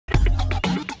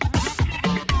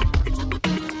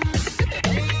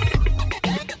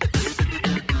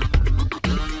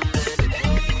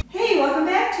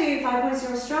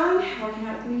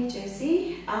with me,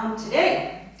 JC.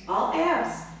 Today, all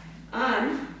abs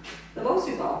on the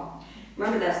Bosu ball.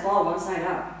 Remember that's ball one side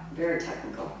up, very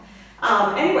technical.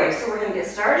 Anyway, so we're going to get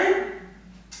started.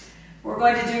 We're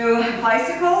going to do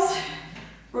bicycles.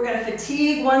 We're going to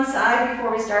fatigue one side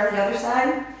before we start the other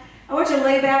side. I want you to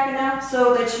lay back enough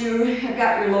so that you have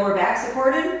got your lower back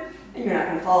supported and you're not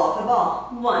going to fall off the ball.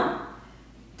 1,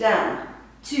 down,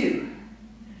 2,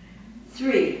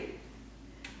 3,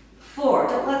 4.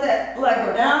 Don't let that leg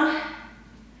go down.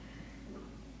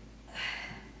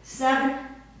 7,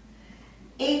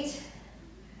 8,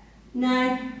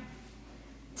 9,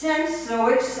 10.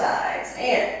 Switch sides.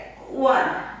 And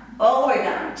 1, all the way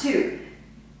down. 2,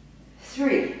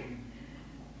 3,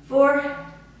 4,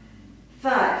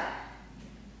 5,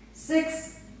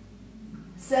 6,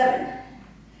 7,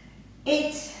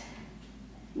 8,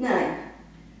 9,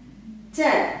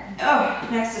 10. Oh,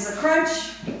 next is a crunch.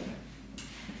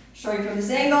 Show you from this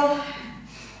angle. I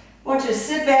want you to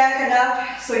sit back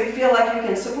enough so you feel like you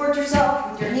can support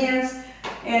yourself with your hands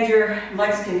and your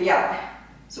legs can be out.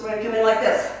 So we're going to come in like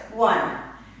this. 1,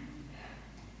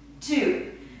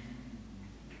 2,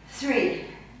 3,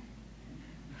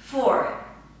 4,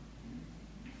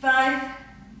 5,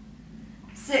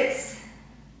 6,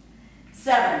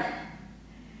 7,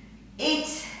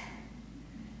 8,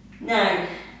 9,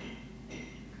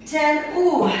 10.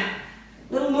 Ooh,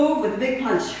 little move with a big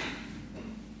punch.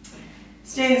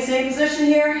 Stay in the same position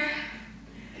here.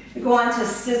 We go on to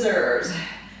scissors.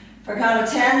 For a count of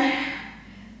 10,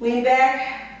 lean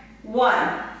back.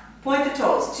 1, point the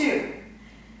toes. 2,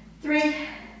 3,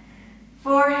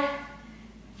 4,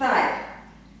 5,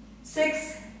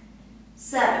 6,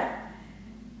 7,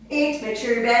 8. Make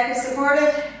sure your back is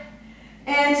supported.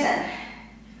 And 10.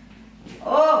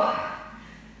 Oh,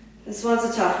 this one's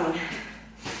a tough one.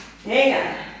 Hang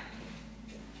on.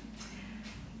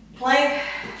 Plank.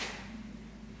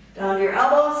 Down to your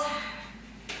elbows.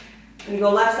 And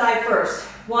go left side first.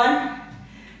 1,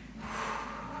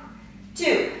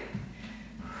 2,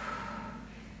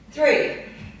 3,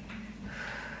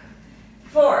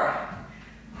 4,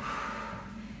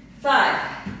 5.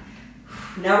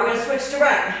 Now we're going to switch to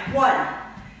right. 1,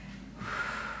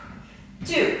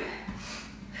 2,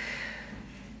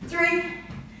 3,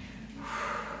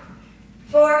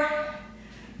 4,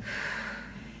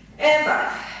 and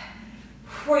 5.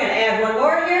 We're going to add one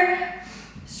more here.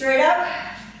 Straight up.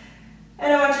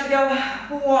 And I want you to go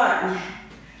 1,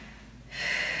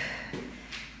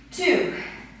 2,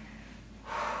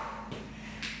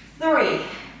 3,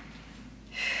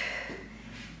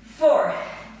 4,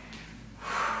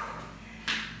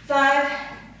 5,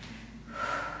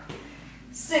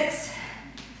 6,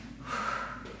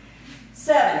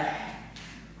 7,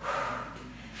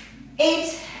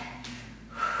 8,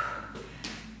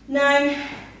 9,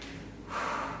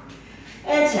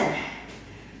 and 10.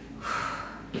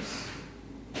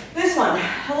 This one, a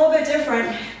little bit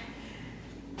different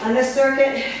on this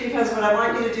circuit because what I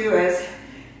want you to do is,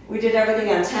 we did everything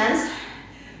on 10s.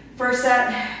 First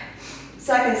set,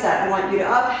 second set, I want you to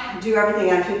up, do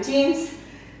everything on 15s.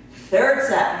 Third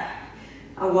set,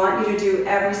 I want you to do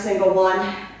every single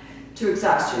one to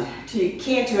exhaustion, till you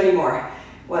can't do any more.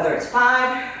 Whether it's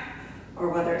 5 or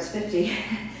whether it's 50,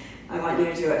 I want you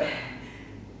to do it.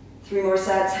 3 more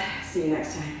sets. See you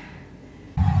next time.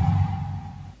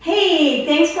 Hey,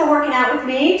 thanks for working out with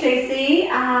me, JC.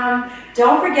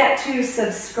 Don't forget to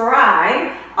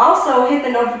subscribe. Also hit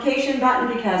the notification button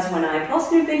because when I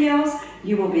post new videos,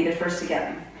 you will be the first to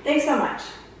get them. Thanks so much.